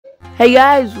Hey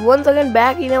guys, once again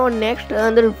back in our next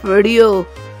another video.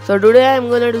 So today I am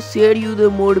gonna to share you the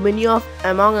mode menu of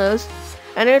Among Us,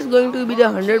 and it's going to be the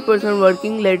 100%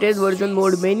 working latest version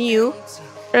mode menu,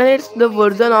 and it's the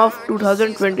version of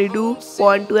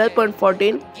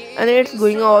 2022.12.14, and it's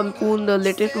going on the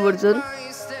latest version.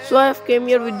 So I have came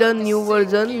here with the new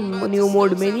version, new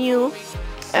mode menu,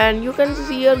 and you can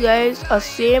see here guys a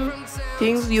same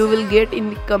things you will get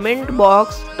in the comment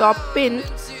box top pin,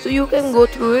 so you can go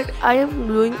through it. I am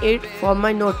doing it for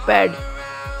my notepad.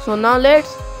 So now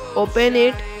let's open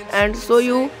it and show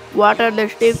you what are the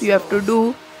steps you have to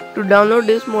do to download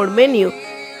this mode menu.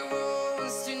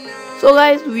 So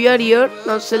guys, we are here.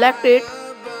 Now select it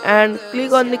and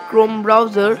click on the Chrome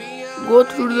browser. Go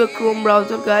through the Chrome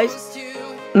browser guys.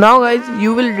 Now guys,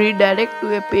 you will redirect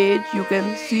to a page you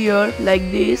can see here like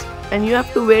this, and you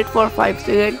have to wait for 5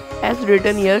 seconds as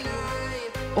written here.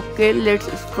 Okay, let's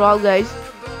scroll guys.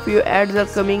 Few ads are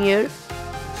coming here.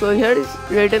 So here is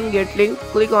written get link,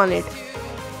 click on it.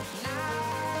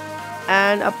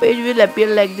 And a page will appear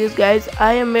like this guys.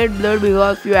 I am made blurred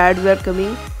because few ads are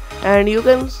coming, and you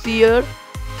can see here.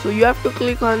 So you have to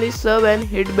click on the sub and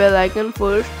hit bell icon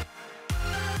first.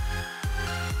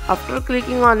 After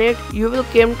clicking on it, you will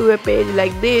come to a page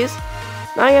like this.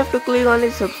 Now you have to click on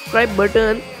the subscribe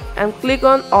button and click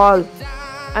on all.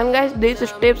 And guys, these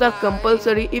steps are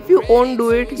compulsory. If you won't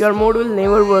do it, your mode will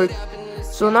never work.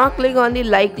 So now click on the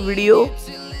like video.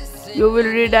 You will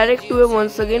redirect to a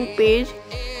once again page.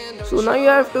 So now you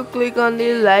have to click on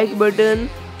the like button.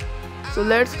 So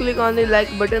let's click on the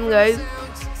like button guys.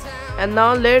 And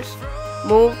now let's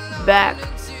move back.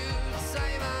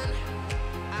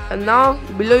 And now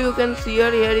below you can see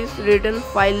here is written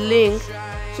file link.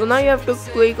 So now you have to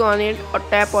click on it or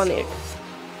tap on it.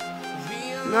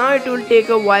 Now it will take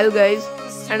a while guys,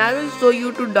 and I will show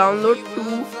you to download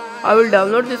I will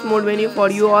download this mode menu for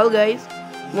you all guys.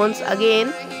 Once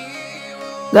again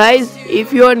guys,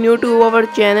 if you are new to our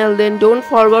channel, then don't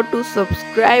forget to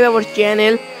subscribe our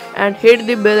channel and hit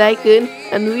the bell icon.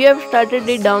 And we have started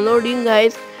the downloading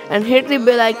guys, and hit the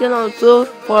bell icon also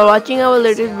for watching our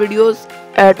latest videos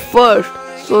at first.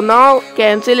 So now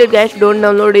cancel it guys, don't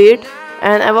download it.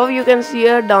 And above you can see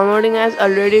here downloading has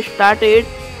already started.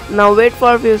 Now wait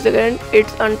for a few seconds,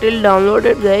 it's until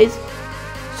downloaded guys.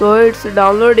 So it's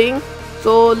downloading.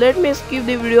 So let me skip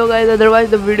the video guys, otherwise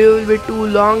the video will be too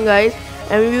long guys,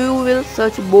 and you will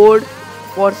search bored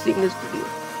for seeing this video.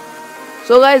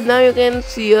 So guys, now you can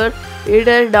see here it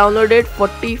has downloaded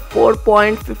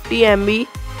 44.50 MB,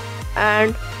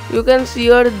 and you can see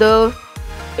here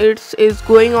it is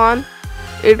going on.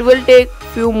 It will take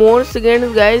few more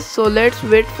seconds guys, so let's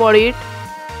wait for it.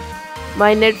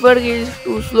 My network is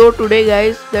too slow today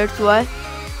guys, that's why.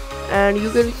 And you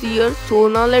can see here. So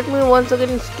now let me once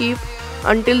again skip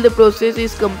until the process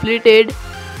is completed.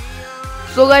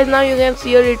 So guys, now you can see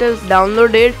here it has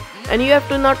downloaded, and you have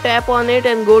to now tap on it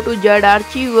and go to JAD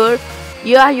Archiver.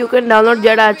 Yeah, you can download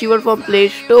JAD Archiver from Play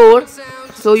Store.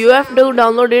 So you have to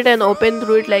download it and open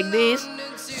through it like this.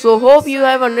 So hope you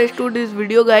have understood this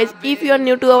video guys. If you are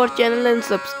new to our channel, then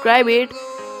subscribe it.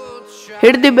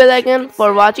 Hit the bell icon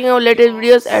for watching our latest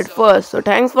videos at first. So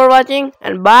thanks for watching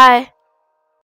and bye.